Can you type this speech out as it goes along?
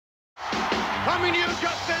Coming to you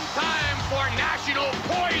just in time for National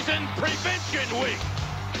Poison Prevention Week.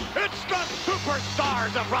 It's the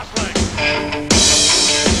superstars of wrestling.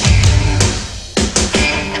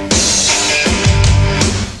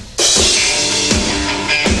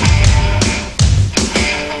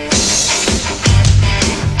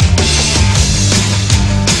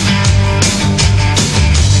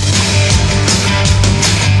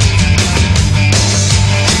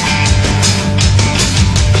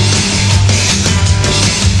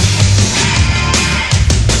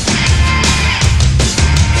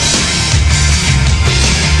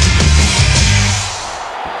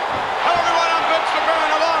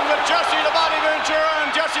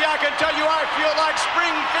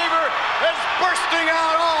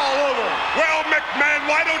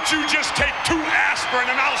 Why don't you just take 2 aspirin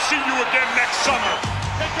and I'll see you again next summer.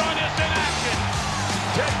 To join us in action,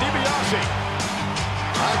 Ted DiBiase.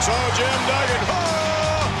 Hacksaw Duggan.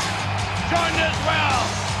 Oh! joined as well,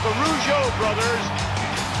 The Rougeau brothers.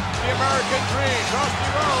 The American Dream.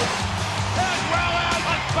 Rhodes. as well as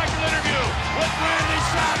a special interview with Randy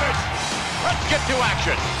Savage. Let's get to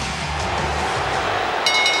action.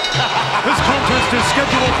 This contest is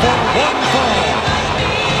scheduled for 1 fall.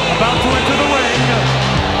 About to enter the ring,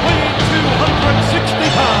 weighing 260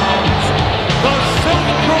 pounds, the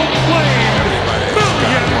self-proclaimed $1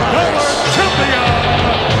 Million Champion,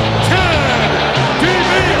 Ted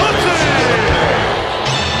DiBiase.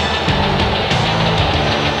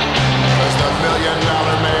 As the $1 Million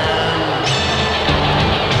Man.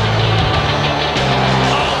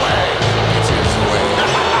 Always, it's his way.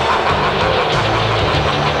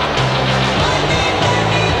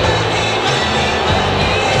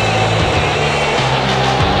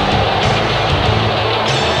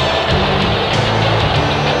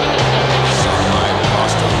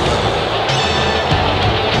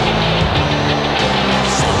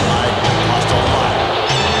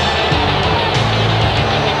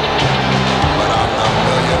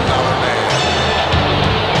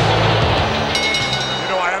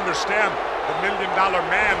 The $1 Million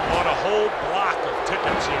Man bought a whole block of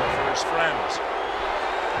tickets here for his friends.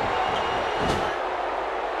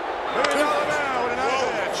 $1 Million Man with a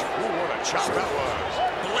knife edge. Ooh, what a chop that was.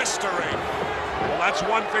 Blistering. Well, that's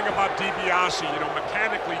one thing about DiBiase. You know,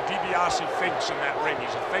 mechanically, DiBiase thinks in that ring.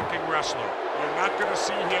 He's a thinking wrestler. You're not going to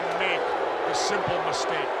see him make a simple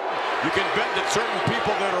mistake. You can bet that certain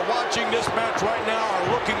people that are watching this match right now are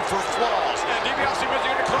looking for flaws. And DiBiase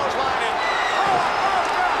missing a clothesline in.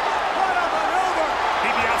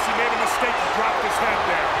 DiBiase made a mistake and dropped his head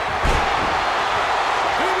there.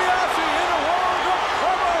 DiBiase in a warm-up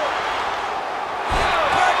trouble.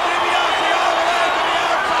 DiBiase all the way to the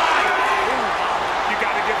outside. You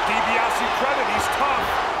got to give DiBiase credit. He's tough.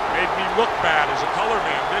 Made me look bad as a color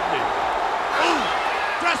man, didn't he? Ooh,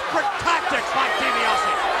 desperate tactics by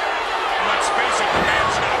DiBiase. Let's face it, the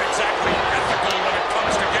man's not exactly ethical when it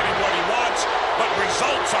comes to getting what he wants, but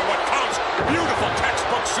results are what counts. Beautiful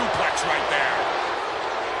textbook suplex right there.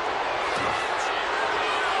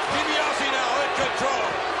 DiBiase now in control.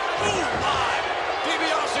 Ooh, my.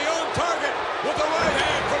 DiBiase on target with the right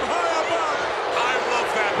hand from high above. I love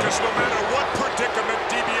that, because no matter what predicament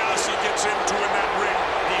DiBiase gets into in that ring,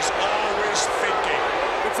 he's always thinking.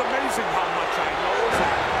 It's amazing how much I know.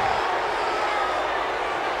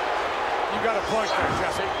 You got a point there,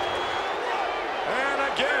 Jesse. And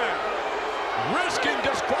again, risking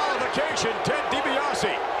disqualification, Ted DiBiase.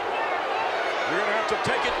 You're going to have to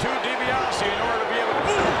take it to DiBiase in order to be able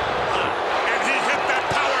to... And he hit that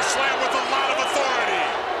power slam with a lot of authority.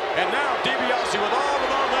 And now DiBiase with all the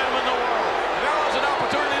momentum in the world. Now has an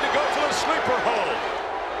opportunity to go for the sleeper hold.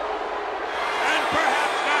 And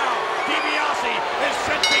perhaps now, DiBiase is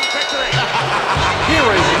sensing victory. Here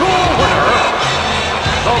is your winner,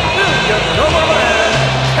 the $1 Million Man,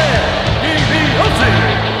 Ted DiBiase.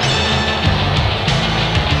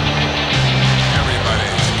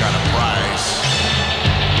 Everybody's got a price.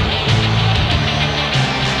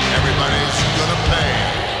 Everybody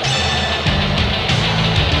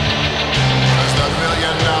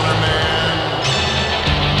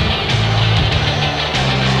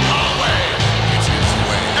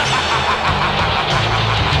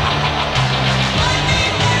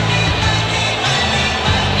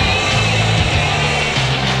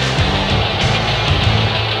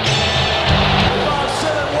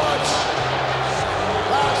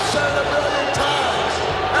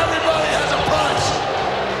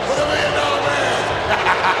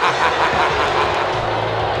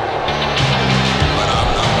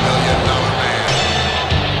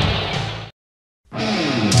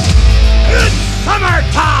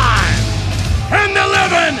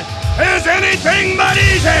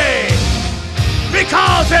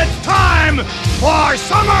because it's time for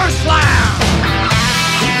SummerSlam!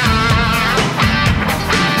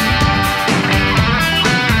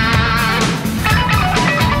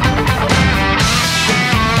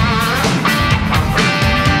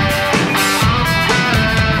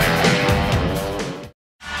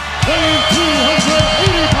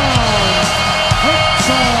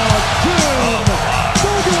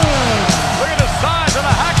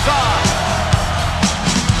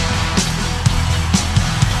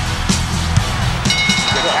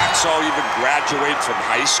 Graduate from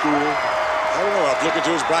high school? I don't know. I've looked into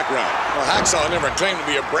his background. Well, Hacksaw never claimed to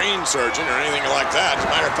be a brain surgeon or anything like that. As a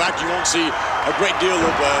matter of fact, you won't see a great deal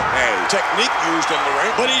of technique used in the ring.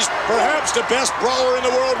 But he's perhaps the best brawler in the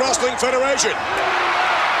World Wrestling Federation.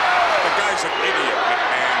 The guy's an idiot,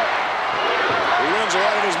 McMahon. He wins a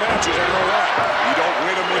lot of his matches, I know that. You don't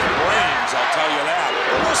win him with brains, I'll tell you that.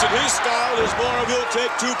 Well, listen, his style is more of he'll take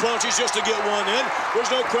 2 punches just to get one in. There's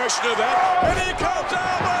no question of that. And he comes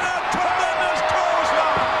out with a tremendous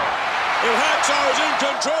clothesline. And Hacksaw is in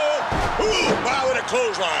control. Ooh, wow, with a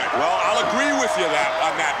clothesline. Well, I'll agree with you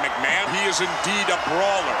on that, McMahon. He is indeed a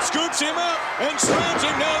brawler. Scoops him up and slams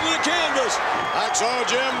him down to the canvas. Hacksaw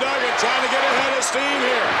Jim Duggan trying to get ahead of steam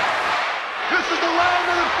here. This is the land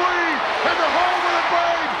of the free and the home of the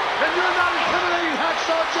brave. And you're not intimidating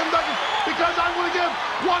Hacksaw Jim Duggan because I'm going to give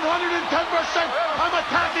 110%. I'm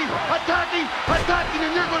attacking,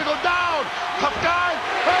 and you're going to go down. Tough guy.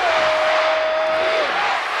 Hey!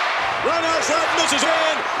 Roundhouse right, misses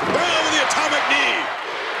in. Down with the atomic knee.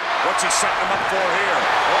 What's he setting him up for here?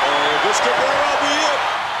 Uh-oh, this could very well be it.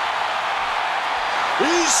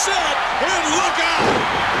 He's set, and look out.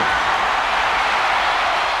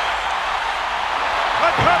 A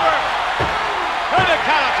cover. And a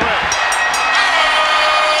count out.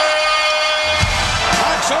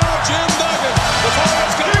 Hacksaw Jim Duggan, the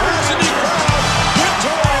Forest capacity crowd,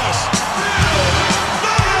 victorious.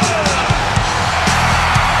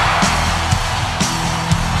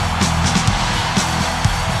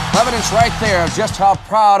 Evidence right there of just how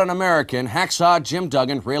proud an American Hacksaw Jim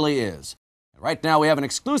Duggan really is. Right now we have an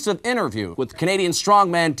exclusive interview with Canadian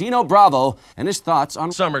strongman Dino Bravo and his thoughts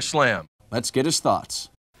on SummerSlam. Let's get his thoughts.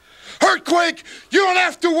 Earthquake, you don't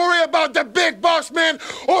have to worry about the big boss man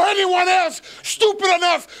or anyone else stupid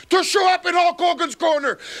enough to show up in Hulk Hogan's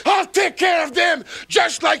corner. I'll take care of them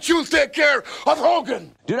just like you take care of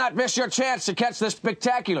Hogan. Do not miss your chance to catch this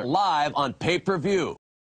spectacular live on pay-per-view.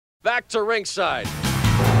 Back to ringside.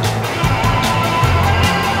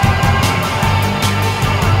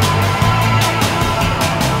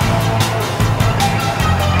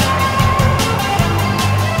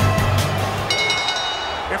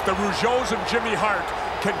 If the Rougeaus and Jimmy Hart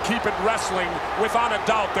can keep it wrestling, without a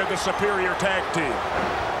doubt, they're the superior tag team.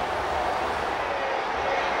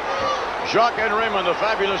 Jacques and Raymond, the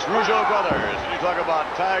fabulous Rougeau brothers. You talk about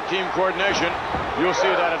tag team coordination, you'll see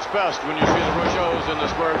that it's best when you see the Rougeaus in the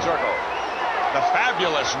squared circle. The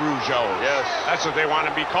fabulous Rougeaus. Yes. That's what they want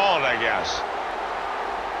to be called, I guess.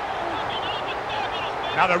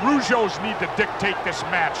 Now, the Rougeaus need to dictate this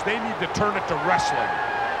match. They need to turn it to wrestling.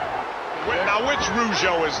 Now, which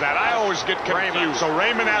Rougeau is that? I always get confused. Raymond. So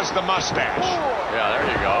Raymond has the mustache. Yeah, there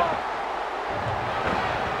you go.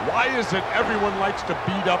 Why is it everyone likes to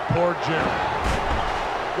beat up poor Jim?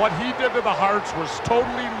 What he did to the Harts was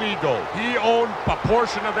totally legal. He owned a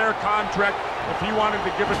portion of their contract. If he wanted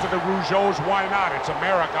to give it to the Rougeaus, why not? It's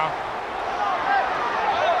America.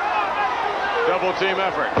 Double team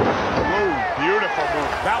effort. Ooh, beautiful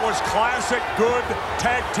move. That was classic, good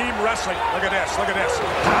tag team wrestling. Look at this, look at this.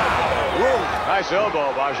 Woo. Nice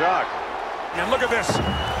elbow by Jacques. And look at this.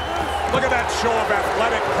 Look at that show of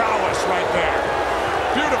athletic prowess right there.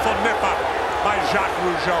 Beautiful nip-up by Jacques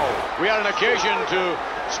Rougeau. We had an occasion to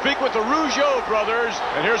speak with the Rougeau brothers,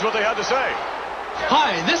 and here's what they had to say.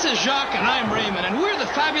 Hi, this is Jacques and I'm Raymond, and we're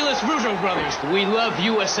the fabulous Rougeau brothers. We love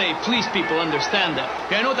USA, please people understand that.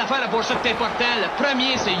 Puis une autre affaire pour ça que c'est important, le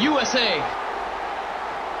premier c'est USA.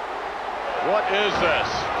 What is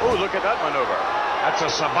this? Oh, look at that maneuver. That's a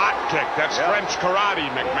sabat kick. That's French karate,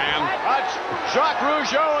 McMahon. That's Jacques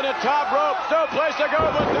Rougeau on the top rope. No place to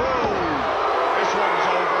go but down. This one's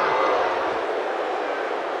over.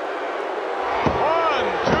 1,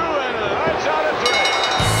 2, and lights out at 3.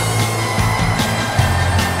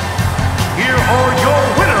 Here are your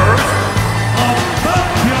winners of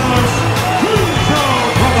Fabulous Rougeau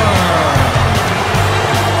Brothers.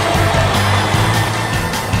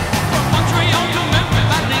 From Montreal to Memphis,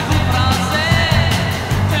 parlez-vous français?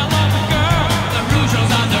 Tell all the girls the Rougeau's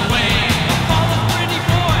on their way. All the pretty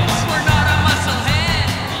boys, we're not a musclehead.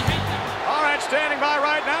 All right, standing by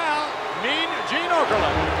right now.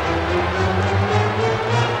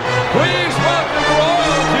 Please welcome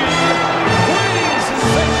royalty, Queen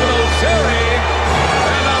Sensational Sherry,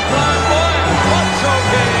 and the flamboyant Macho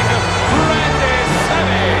King, Randy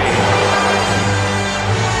Savage.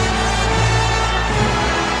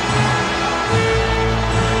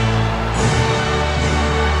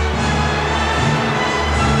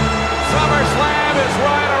 SummerSlam is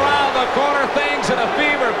right around the corner. Things in a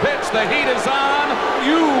fever pitch. The heat is on.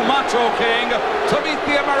 You, Macho King, to meet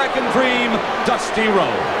the American Dream, Dusty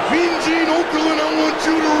Rhodes. Mean Gene Okerlund, I want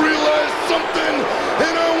you to realize something,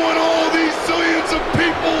 and I want all these zillions of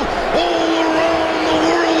people all around the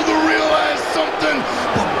world to realize something.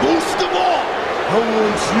 But most of all, I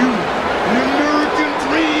want you, the American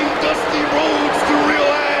Dream, Dusty Rhodes, to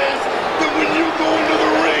realize that when you go into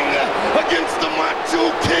the ring against the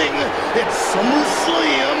Macho King at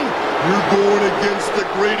SummerSlam, you're going against the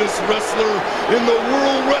greatest wrestler in the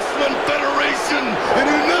World Wrestling Federation, and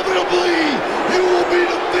inevitably, you will be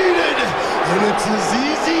defeated. And it's as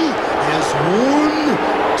easy as 1,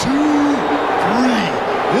 2, 3.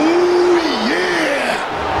 Oh, yeah!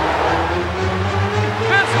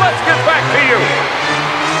 Vince, let's get back to you.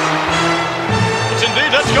 Yes, indeed.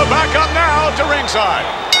 Let's go back up now to ringside.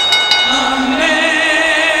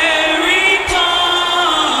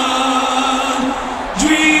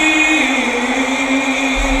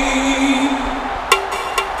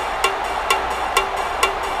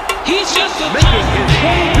 Making his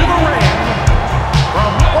way to the ring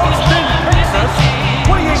from Austin, Texas,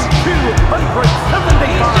 weighing 275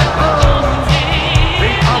 pounds,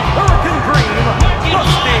 the American Dream, Dusty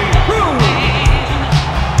Rhodes.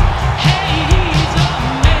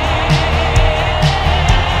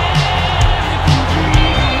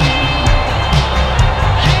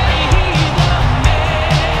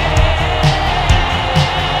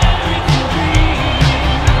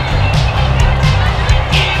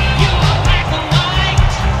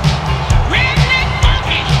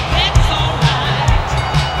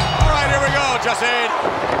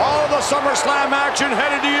 All the SummerSlam action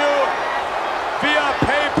headed to you via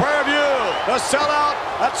pay-per-view. The sellout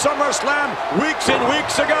at SummerSlam weeks and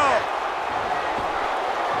weeks ago.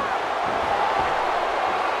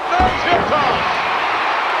 Nice hip toss.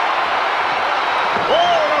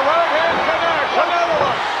 Oh, the right hand connects. Another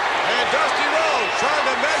one. And Dusty Rhodes trying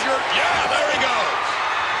to measure. Yeah, there he goes.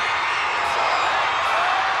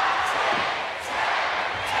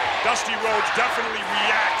 Dusty Rhodes definitely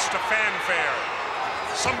reacts to fanfare.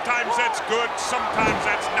 Sometimes that's good, sometimes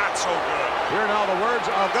that's not so good. Here now the words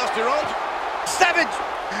of Dusty Rhodes. Savage,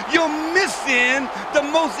 you're missing the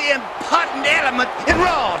most important element in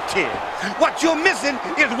royalty. What you're missing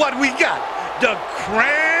is what we got. The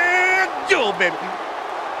crown jewel, baby.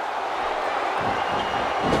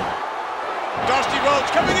 Dusty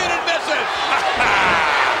Rhodes coming in and misses.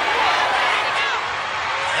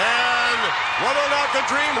 And whether or not the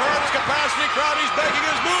Dream heard his capacity crowd, he's making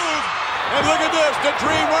his move. And look at this, the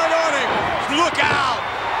Dream right on him. Look out.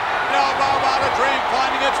 Now about the Dream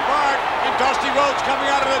finding its mark, and Dusty Rhodes coming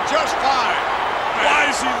out of it just fine. Why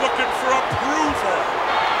is he looking for approval?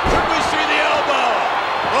 Should we see the elbow?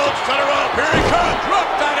 Rhodes set her up. Here he comes. Drop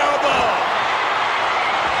that elbow.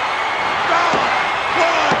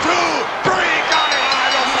 One, two, three. Got it.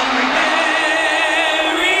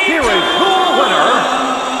 Here is your winner,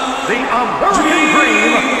 the American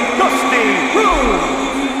Dream, Dusty Rhodes.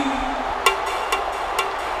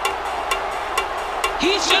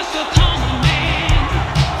 He's just a common man,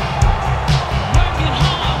 working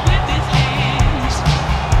hard with his hands.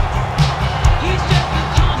 He's just a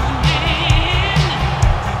common man,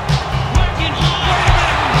 working hard.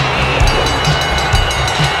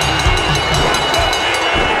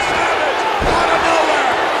 Out of nowhere,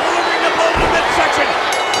 delivering the blow to the midsection.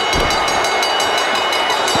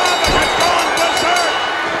 Savage has gone berserk.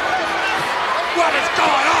 What is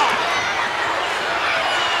going on?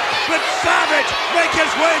 But Savage make his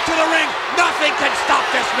way to the ring. Nothing can stop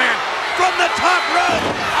this man from the top rope.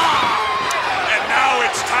 And now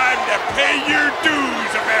it's time to pay your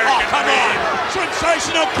dues, American Come Dream. on.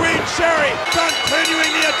 Sensational Queen Sherry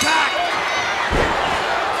continuing the attack.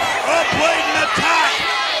 A blatant attack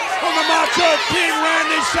from the Macho King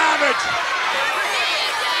Randy Savage.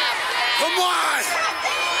 Come on!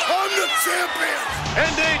 I'm the champion!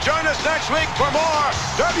 Indeed, join us next week for more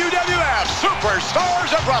WWF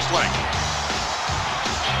Superstars of Wrestling.